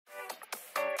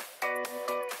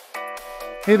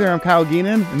Hey there, I'm Kyle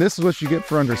Geenan, and this is what you get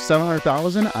for under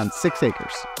 $700,000 on 6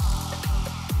 acres.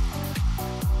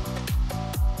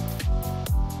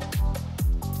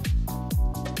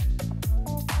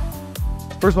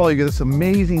 First of all, you get this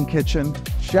amazing kitchen,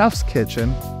 chef's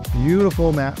kitchen,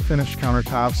 beautiful matte finish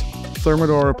countertops,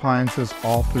 Thermador appliances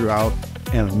all throughout,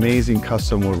 and amazing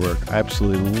custom woodwork. I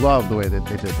absolutely love the way that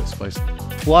they did this place.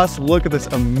 Plus, look at this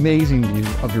amazing view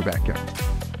of your backyard.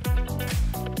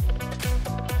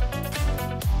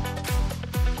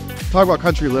 Talk about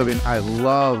country living. I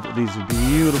love these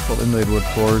beautiful inlaid wood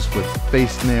floors with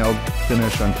face nailed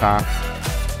finish on top.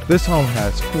 This home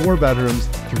has 4 bedrooms,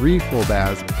 3 full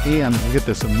baths, and you get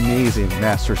this amazing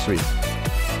master suite.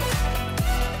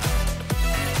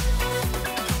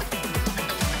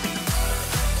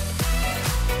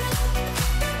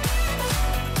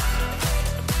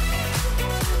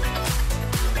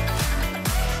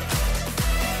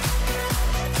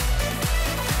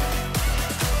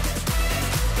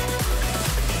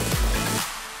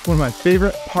 One of my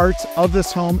favorite parts of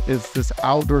this home is this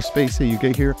outdoor space that you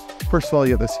get here. First of all,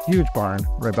 you have this huge barn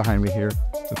right behind me here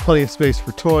with plenty of space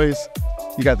for toys.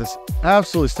 You got this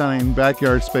absolutely stunning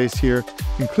backyard space here,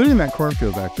 including that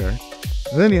cornfield back there.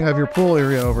 And then you have your pool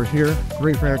area over here,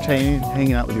 great for entertaining,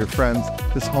 hanging out with your friends.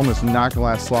 This home is not gonna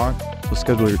last long, so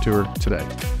schedule your tour today.